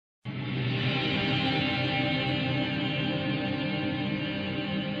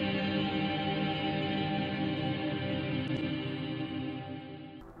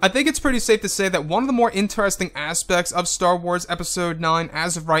I think it's pretty safe to say that one of the more interesting aspects of Star Wars Episode 9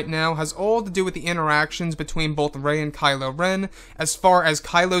 as of right now has all to do with the interactions between both Rey and Kylo Ren, as far as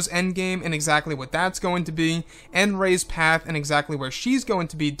Kylo's endgame and exactly what that's going to be, and Rey's path and exactly where she's going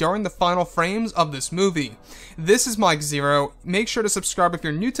to be during the final frames of this movie. This is Mike Zero. Make sure to subscribe if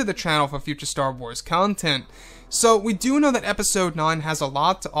you're new to the channel for future Star Wars content. So we do know that Episode 9 has a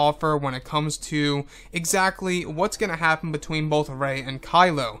lot to offer when it comes to exactly what's going to happen between both Rey and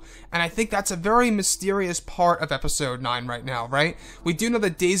Kylo. And I think that's a very mysterious part of Episode 9 right now, right? We do know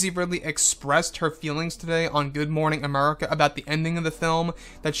that Daisy Ridley expressed her feelings today on Good Morning America about the ending of the film,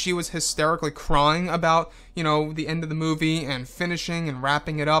 that she was hysterically crying about, you know, the end of the movie and finishing and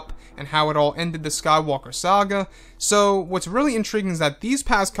wrapping it up and how it all ended the Skywalker saga. So what's really intriguing is that these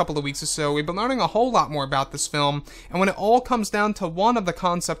past couple of weeks or so, we've been learning a whole lot more about this film, and when it all comes down to one of the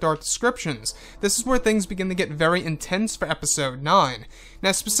concept art descriptions, this is where things begin to get very intense for Episode 9.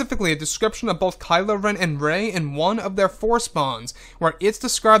 Now, specifically, a description of both Kylo Ren and Rey in one of their Force bonds, where it's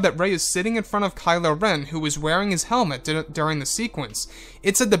described that Rey is sitting in front of Kylo Ren, who is wearing his helmet during the sequence.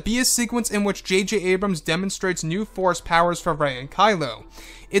 It's said to be a sequence in which J.J. Abrams demonstrates new Force powers for Rey and Kylo.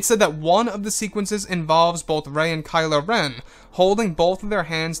 It's said that one of the sequences involves both Rey and Kylo Ren holding both of their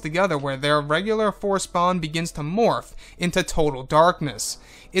hands together, where their regular Force bond begins to morph into total darkness.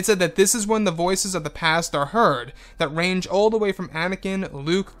 It's said that this is when the voices of the past are heard, that range all the way from Anakin,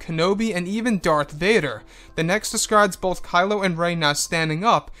 Luke, Kenobi, and even Darth Vader. The next describes both Kylo and Rey now standing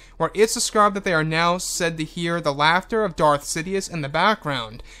up, where it's described that they are now said to hear the laughter of Darth Sidious in the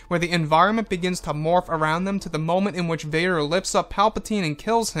background, where the environment begins to morph around them to the moment in which Vader lifts up Palpatine and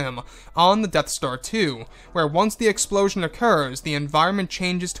kills him on the Death Star 2, where once the explosion occurs, the environment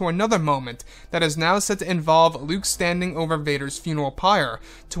changes to another moment that is now said to involve Luke standing over Vader's funeral pyre,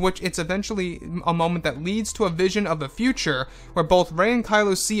 to which it's eventually a moment that leads to a vision of the future, where both Rey and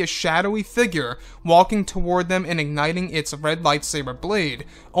Kylo see a shadowy figure walking toward them and igniting its red lightsaber blade,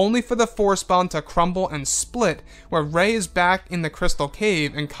 only for the Force bond to crumble and split, where Rey is back in the Crystal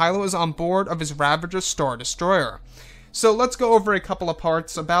Cave and Kylo is on board of his Ravager Star Destroyer. So let's go over a couple of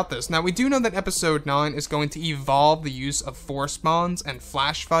parts about this. Now, we do know that Episode 9 is going to evolve the use of Force bonds and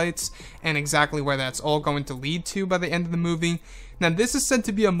flash fights, and exactly where that's all going to lead to by the end of the movie. Now, this is said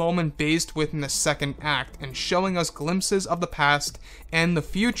to be a moment based within the second act, and showing us glimpses of the past and the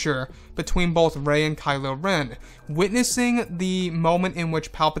future between both Rey and Kylo Ren, witnessing the moment in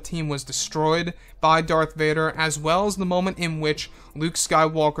which Palpatine was destroyed by Darth Vader, as well as the moment in which Luke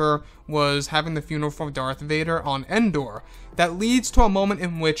Skywalker was having the funeral for Darth Vader on Endor. That leads to a moment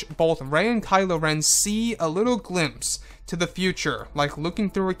in which both Rey and Kylo Ren see a little glimpse to the future, like looking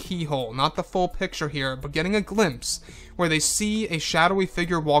through a keyhole, not the full picture here, but getting a glimpse, where they see a shadowy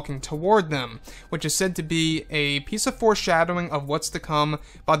figure walking toward them, which is said to be a piece of foreshadowing of what's to come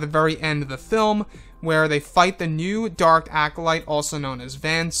by the very end of the film, where they fight the new Dark Acolyte, also known as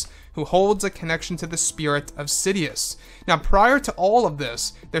Vance, who holds a connection to the spirit of Sidious. Now, prior to all of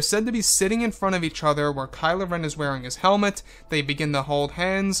this, they're said to be sitting in front of each other, where Kylo Ren is wearing his helmet, they begin to hold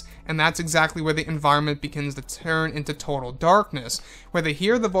hands, and that's exactly where the environment begins to turn into total darkness, where they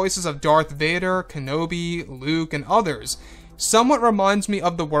hear the voices of Darth Vader, Kenobi, Luke, and others. Somewhat reminds me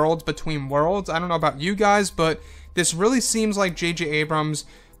of the Worlds Between Worlds. I don't know about you guys, but this really seems like J.J. Abrams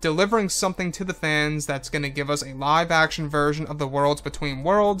delivering something to the fans that's going to give us a live-action version of the Worlds Between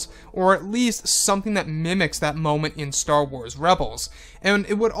Worlds, or at least something that mimics that moment in Star Wars Rebels. And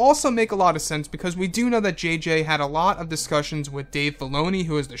it would also make a lot of sense because we do know that JJ had a lot of discussions with Dave Filoni,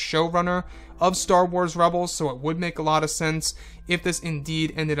 who is the showrunner of Star Wars Rebels, so it would make a lot of sense if this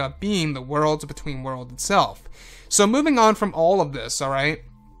indeed ended up being the Worlds Between Worlds itself. So moving on from all of this, alright?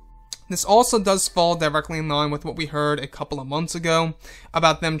 This also does fall directly in line with what we heard a couple of months ago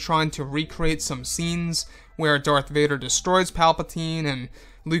about them trying to recreate some scenes where Darth Vader destroys Palpatine and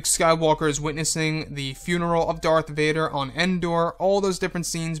Luke Skywalker is witnessing the funeral of Darth Vader on Endor, all those different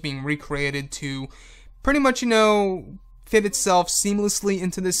scenes being recreated to pretty much, you know, fit itself seamlessly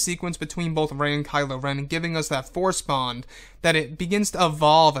into this sequence between both Rey and Kylo Ren, and giving us that Force bond that it begins to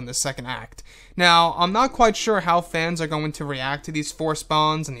evolve in the second act. Now, I'm not quite sure how fans are going to react to these Force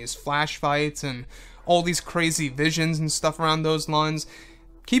bonds and these flash fights and all these crazy visions and stuff around those lines.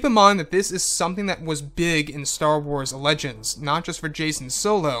 Keep in mind that this is something that was big in Star Wars Legends, not just for Jason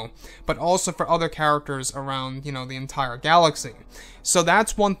Solo, but also for other characters around, you know, the entire galaxy. So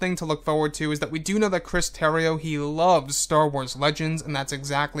that's one thing to look forward to, is that we do know that Chris Terrio, he loves Star Wars Legends, and that's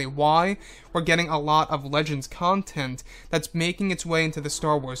exactly why we're getting a lot of Legends content that's making its way into the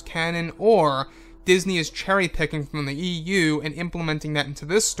Star Wars canon, or Disney is cherry-picking from the EU and implementing that into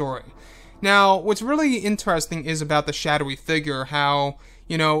this story. Now, what's really interesting is about the shadowy figure, how,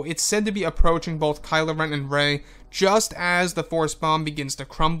 You know, it's said to be approaching both Kylo Ren and Rey just as the Force Bomb begins to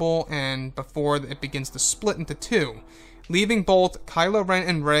crumble and before it begins to split into two, leaving both Kylo Ren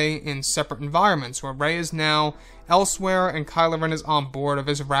and Rey in separate environments, where Rey is now elsewhere and Kylo Ren is on board of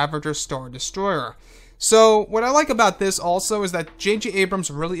his Ravager Star Destroyer. So, what I like about this also is that J.J. Abrams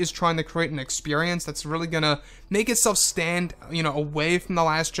really is trying to create an experience that's really gonna make itself stand, you know, away from The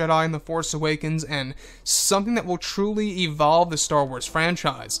Last Jedi and The Force Awakens, and something that will truly evolve the Star Wars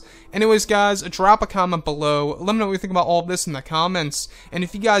franchise. Anyways, guys, drop a comment below. Let me know what you think about all of this in the comments, and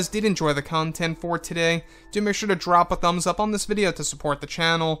if you guys did enjoy the content for today, do make sure to drop a thumbs up on this video to support the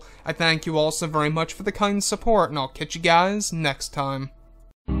channel. I thank you all so very much for the kind support, and I'll catch you guys next time.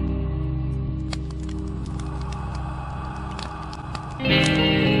 Thank you.